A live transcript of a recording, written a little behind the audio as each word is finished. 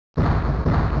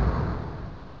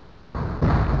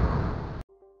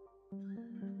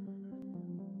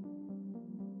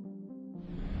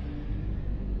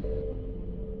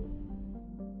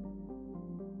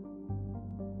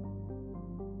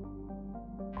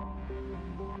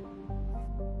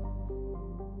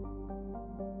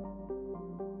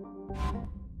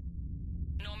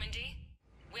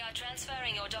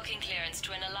Transferring your docking clearance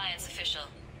to an Alliance official.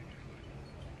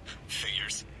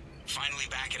 Figures. Finally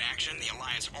back in action, the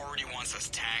Alliance already wants us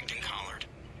tagged and collared.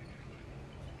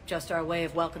 Just our way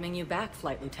of welcoming you back,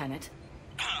 Flight Lieutenant.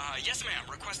 Yes ma'am.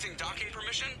 Requesting docking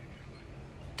permission?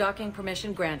 Docking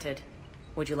permission granted.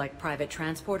 Would you like private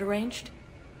transport arranged?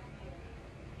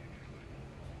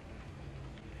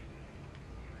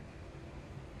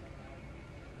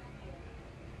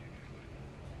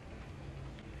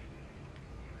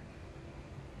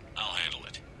 I'll handle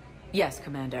it. Yes,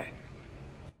 Commander.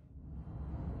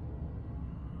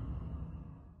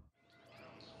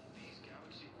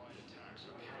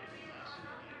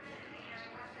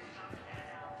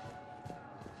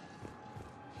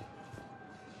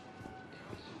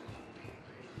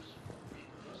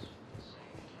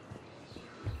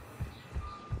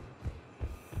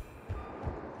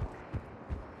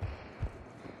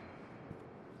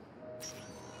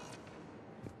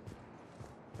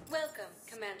 Welcome,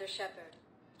 Commander Shepard.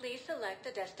 Please select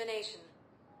a destination.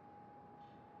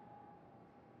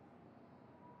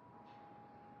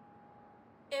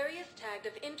 Areas tagged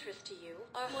of interest to you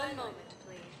are... One moment,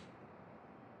 please.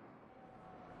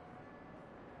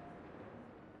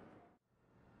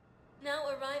 Now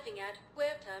arriving at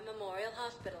Huerta Memorial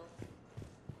Hospital.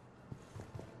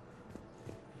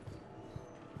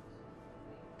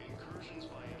 Incursions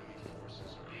by enemy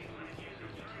forces are being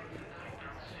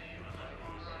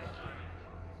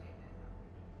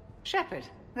Shepard,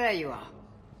 there you are.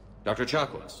 Dr.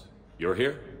 Chakwas, you're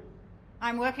here?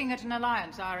 I'm working at an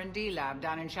Alliance R&D lab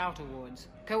down in Shelter Wards,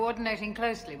 coordinating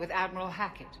closely with Admiral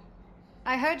Hackett.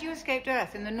 I heard you escaped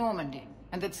Earth in the Normandy,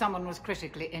 and that someone was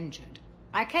critically injured.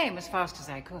 I came as fast as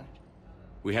I could.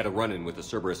 We had a run-in with the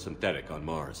Cerberus synthetic on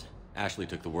Mars. Ashley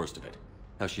took the worst of it.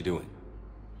 How's she doing?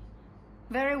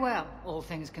 Very well, all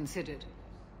things considered.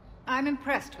 I'm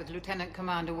impressed with Lieutenant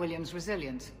Commander Williams'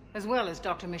 resilience, as well as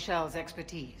Dr. Michel's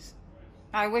expertise.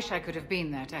 I wish I could have been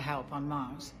there to help on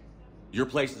Mars. Your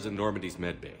place is in Normandy's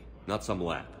medbay, not some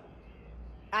lab.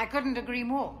 I couldn't agree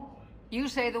more. You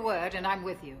say the word and I'm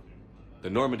with you. The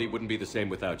Normandy wouldn't be the same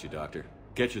without you, Doctor.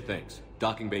 Get your things.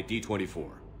 Docking Bay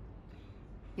D-24.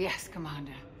 Yes,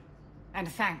 Commander. And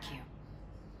thank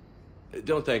you.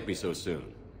 Don't thank me so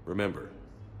soon. Remember,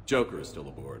 Joker is still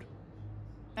aboard.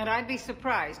 And I'd be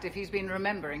surprised if he's been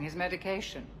remembering his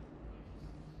medication.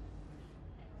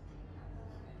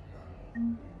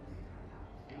 Ilium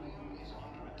is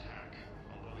under attack.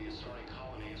 Although the Asari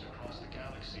colony is across the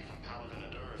galaxy from Paladin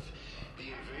and Earth,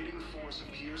 the invading force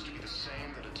appears to be the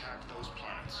same that attacked those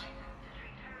planets.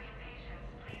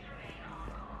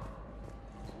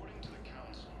 According to the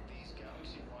Council, these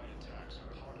galaxy-wide attacks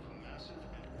are part of a massive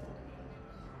and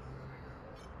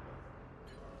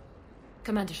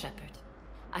Commander Shepard,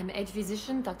 I'm Edge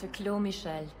Physician Dr. Chloe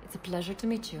Michel. It's a pleasure to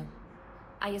meet you.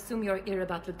 I assume you're here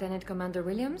about Lieutenant Commander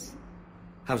Williams?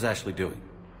 How's Ashley doing?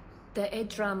 The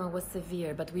head trauma was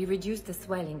severe, but we reduced the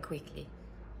swelling quickly.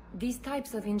 These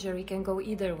types of injury can go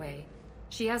either way.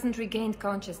 She hasn't regained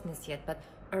consciousness yet, but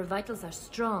her vitals are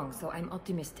strong, so I'm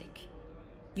optimistic.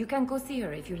 You can go see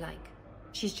her if you like.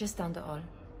 She's just down the hall.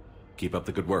 Keep up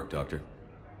the good work, Doctor.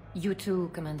 You too,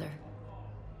 Commander.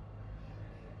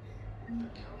 The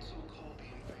Council called the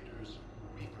invaders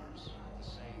Reapers, the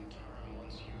same term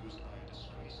once used by a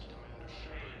disgraced Commander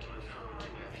Shepard to refer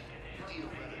to a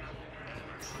theoretical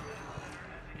enemy.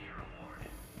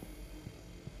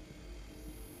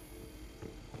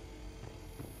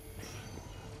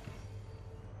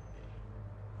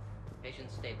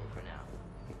 Patient's stable for now.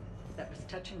 That was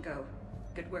touch and go.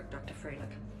 Good work, Dr.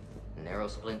 Freilich. Narrow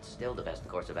splint's still the best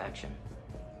course of action.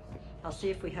 I'll see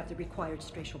if we have the required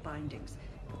stracial bindings.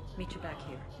 Meet you back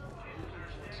here.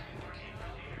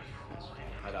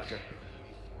 Hi, Doctor.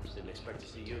 Didn't expect to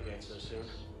see you again so soon.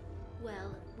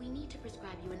 Well, we need to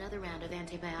prescribe you another round of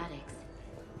antibiotics.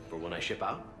 For when I ship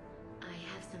out? I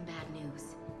have some bad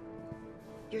news.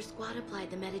 Your squad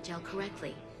applied the Medigel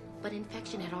correctly, but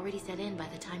infection had already set in by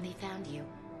the time they found you.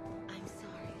 I'm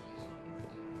sorry.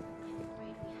 I'm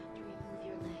afraid we have to remove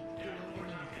your leg below the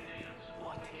knee.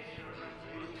 What? The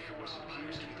invading force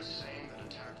appears to be the same that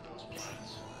attacked those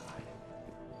planets.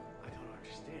 I don't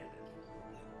understand.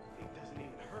 It doesn't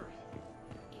even hurt.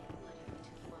 It would if we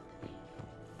took you off the pain.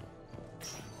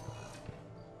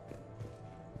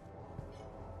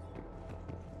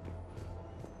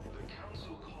 The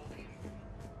Council called the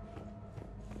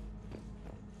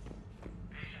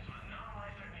Patients with known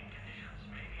life-threatening conditions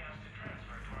may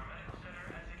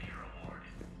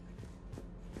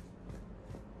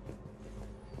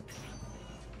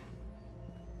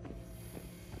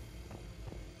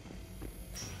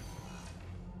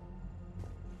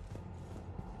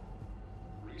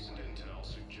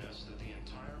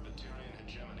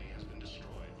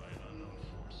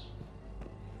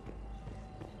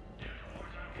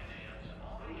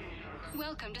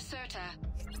welcome to Serta.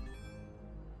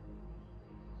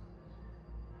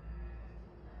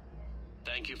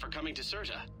 Thank you for coming to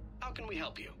Serta. How can we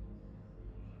help you?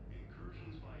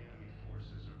 Incursions by enemy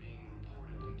forces are being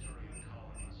reported in Turian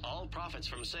colonies. All profits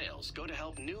from sales go to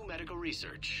help new medical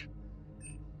research.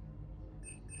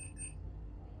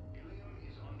 Ilium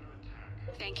is under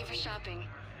attack. Thank you for shopping.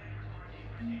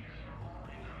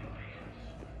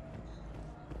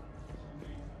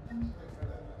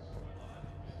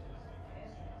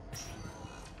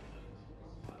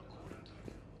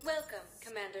 Welcome,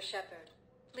 Commander Shepard.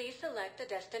 Please select a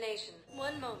destination.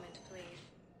 One moment, please.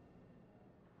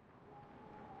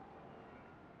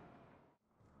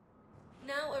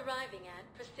 Now arriving at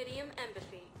Presidium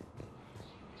Embassy.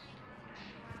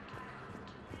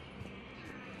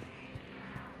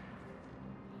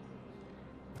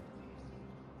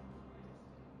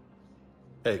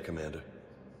 Hey, Commander.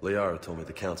 Liara told me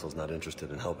the Council's not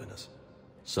interested in helping us.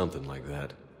 Something like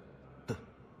that.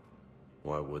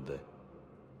 Why would they?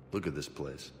 Look at this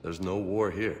place. There's no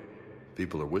war here.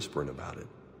 People are whispering about it.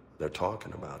 They're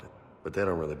talking about it, but they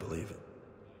don't really believe it.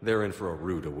 They're in for a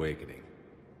rude awakening.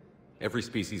 Every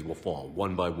species will fall,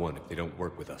 one by one, if they don't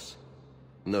work with us.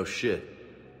 No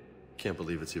shit. Can't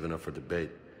believe it's even up for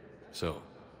debate. So,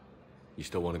 you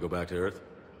still want to go back to Earth?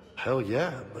 Hell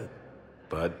yeah,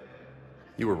 but...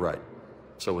 You were right.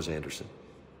 So was Anderson.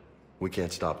 We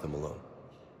can't stop them alone.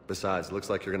 Besides, it looks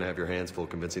like you're gonna have your hands full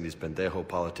convincing these pendejo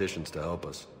politicians to help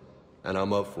us. And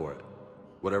I'm up for it.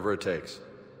 Whatever it takes.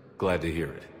 Glad to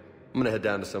hear it. I'm gonna head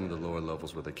down to some of the lower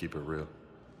levels where they keep it real.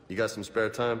 You got some spare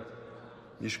time?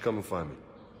 You should come and find me.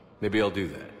 Maybe I'll do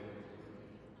that.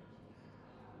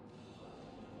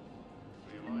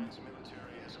 The Alliance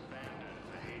military has abandoned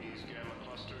the Hades Gamma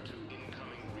cluster to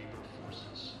incoming Reaper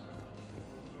forces.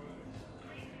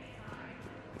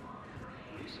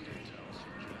 Recent intel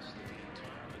suggests that the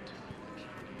entire material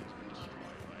integrity has been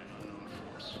destroyed by an unknown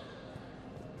force.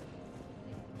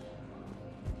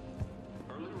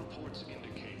 Early reports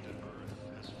indicate that Earth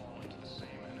has fallen to the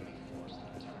same enemy force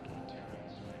that attacked Material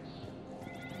space.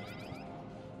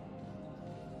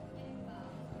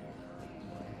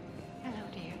 Hello,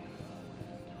 dear.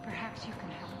 Perhaps you can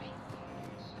help me.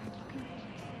 I'm looking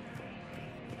for...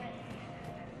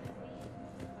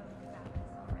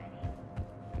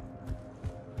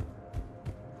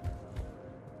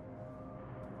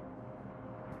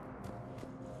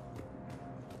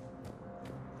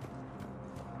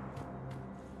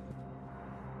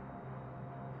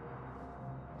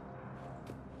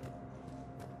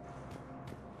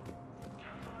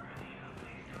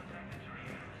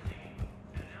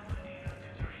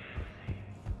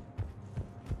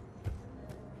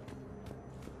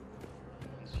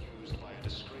 It's used by a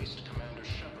disgraced Commander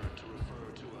Shepard to refer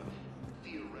to a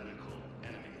theoretical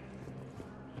enemy.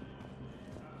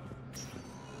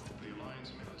 The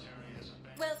Alliance military has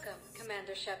abandoned... Welcome,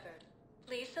 Commander Shepard.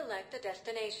 Please select a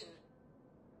destination.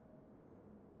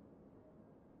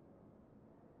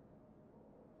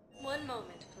 One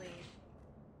moment, please.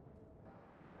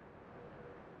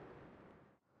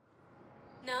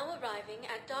 Now arriving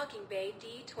at Docking Bay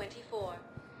D-24.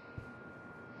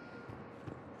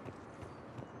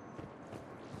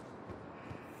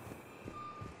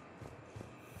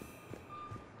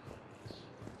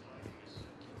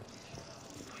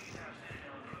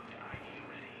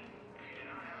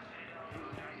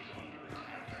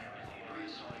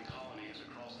 Prehistoric colonies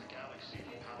across the galaxy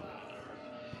from Paladin and Earth.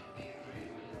 The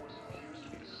invading force appears to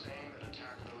be the same that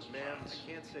attacked those Ma'am, planets.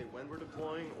 I can't say when we're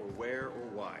deploying or where or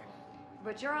why.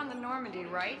 But you're on the Normandy,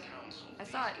 right? I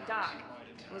saw it dock.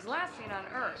 It was last seen on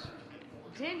Earth.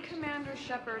 Did Commander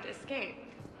Shepard escape?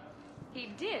 He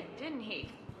did, didn't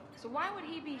he? So why would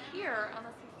he be here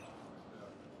unless he...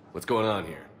 What's going on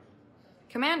here?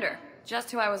 Commander,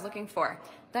 just who I was looking for.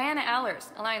 Diana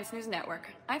Allers, Alliance News Network.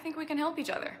 I think we can help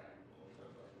each other.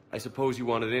 I suppose you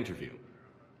wanted an interview.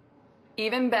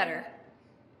 Even better.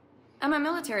 I'm a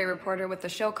military reporter with the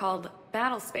show called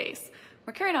Battlespace.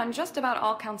 We're carried on just about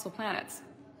all Council planets.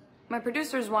 My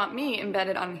producers want me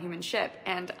embedded on a human ship,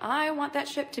 and I want that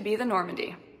ship to be the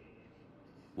Normandy.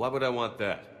 Why would I want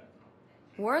that?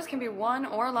 Wars can be won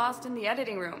or lost in the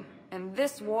editing room, and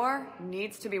this war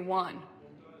needs to be won.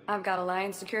 I've got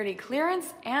Alliance security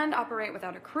clearance and operate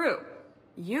without a crew.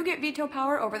 You get veto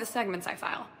power over the segments I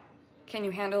file. Can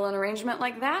you handle an arrangement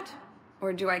like that?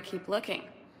 Or do I keep looking?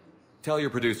 Tell your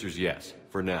producers yes,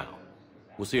 for now.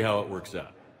 We'll see how it works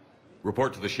out.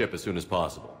 Report to the ship as soon as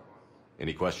possible.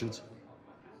 Any questions?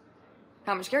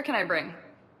 How much gear can I bring?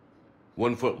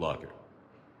 1 foot locker.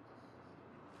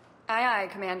 Aye, aye,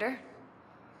 Commander.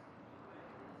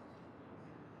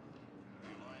 The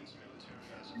Alliance military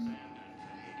has abandoned the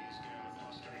Hades Gamma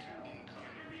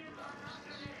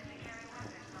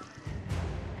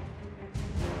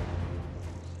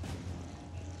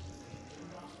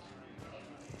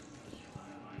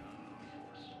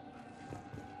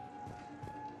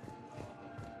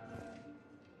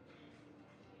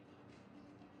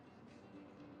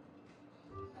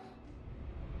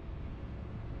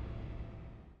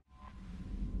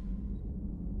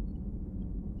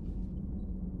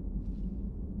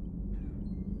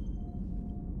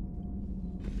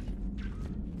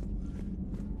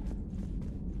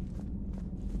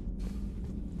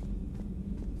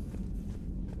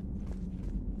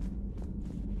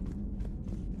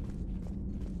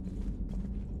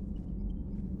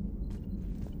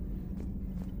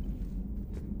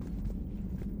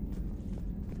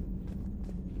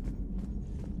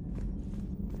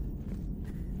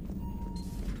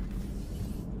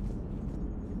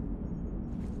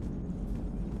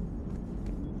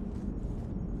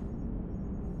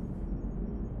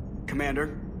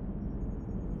Commander.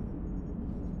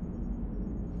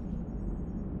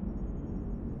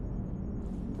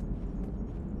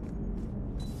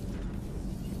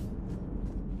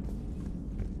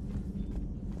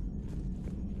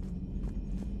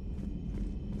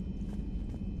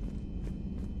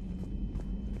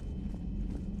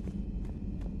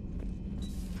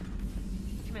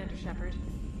 Commander Shepard.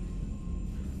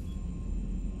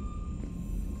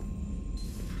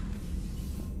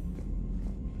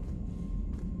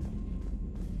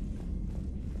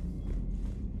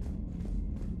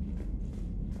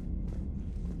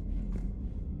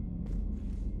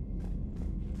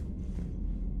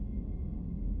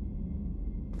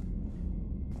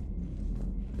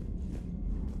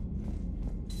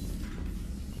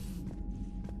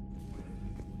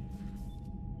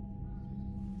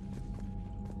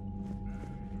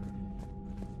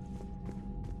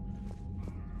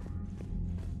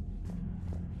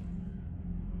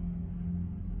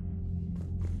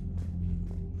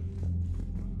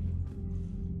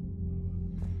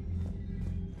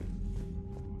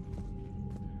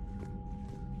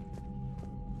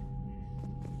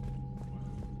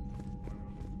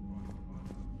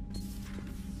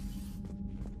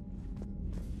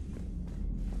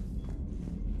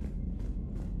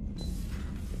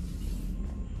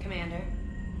 Commander.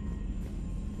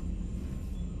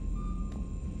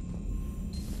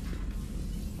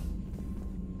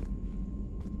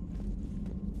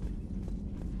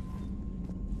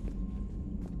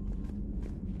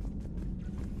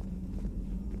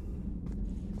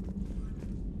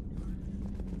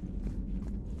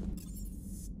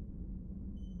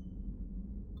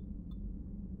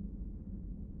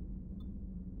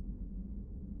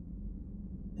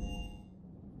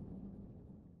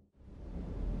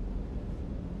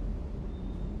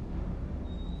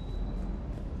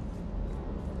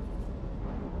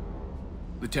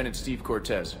 Lieutenant Steve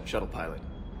Cortez, shuttle pilot.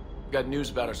 Got news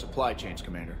about our supply chains,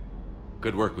 Commander.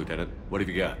 Good work, Lieutenant. What have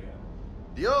you got?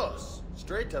 Dios!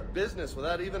 Straight to business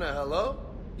without even a hello?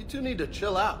 You two need to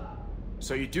chill out.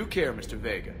 So you do care, Mr.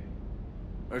 Vega?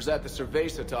 Or is that the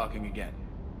Cerveza talking again?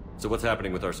 So what's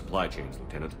happening with our supply chains,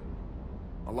 Lieutenant?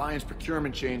 Alliance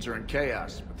procurement chains are in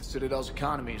chaos, but the Citadel's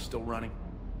economy is still running.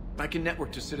 I can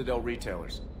network to Citadel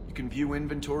retailers. You can view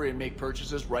inventory and make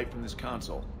purchases right from this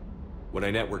console. When I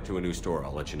network to a new store,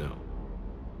 I'll let you know.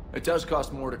 It does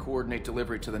cost more to coordinate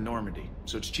delivery to the Normandy,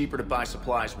 so it's cheaper to buy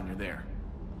supplies when you're there.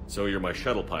 So you're my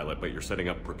shuttle pilot, but you're setting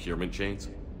up procurement chains?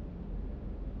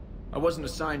 I wasn't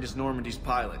assigned as Normandy's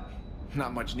pilot.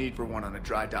 Not much need for one on a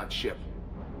dry dock ship.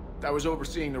 I was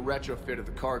overseeing the retrofit of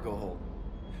the cargo hold.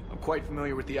 I'm quite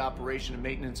familiar with the operation and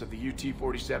maintenance of the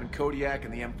UT-47 Kodiak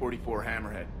and the M44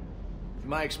 Hammerhead. From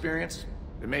my experience,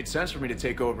 it made sense for me to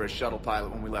take over as shuttle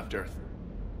pilot when we left Earth.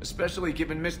 Especially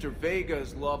given Mr.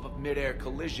 Vega's love of mid-air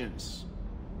collisions.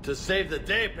 To save the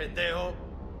day, pendejo!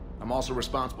 I'm also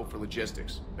responsible for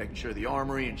logistics, making sure the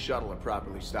armory and shuttle are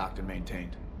properly stocked and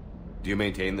maintained. Do you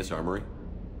maintain this armory?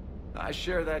 I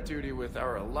share that duty with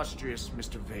our illustrious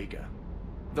Mr. Vega.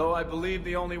 Though I believe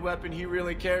the only weapon he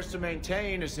really cares to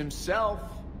maintain is himself.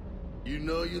 You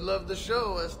know you love the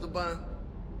show, Esteban.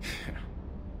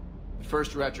 The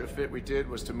first retrofit we did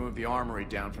was to move the armory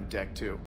down from Deck 2.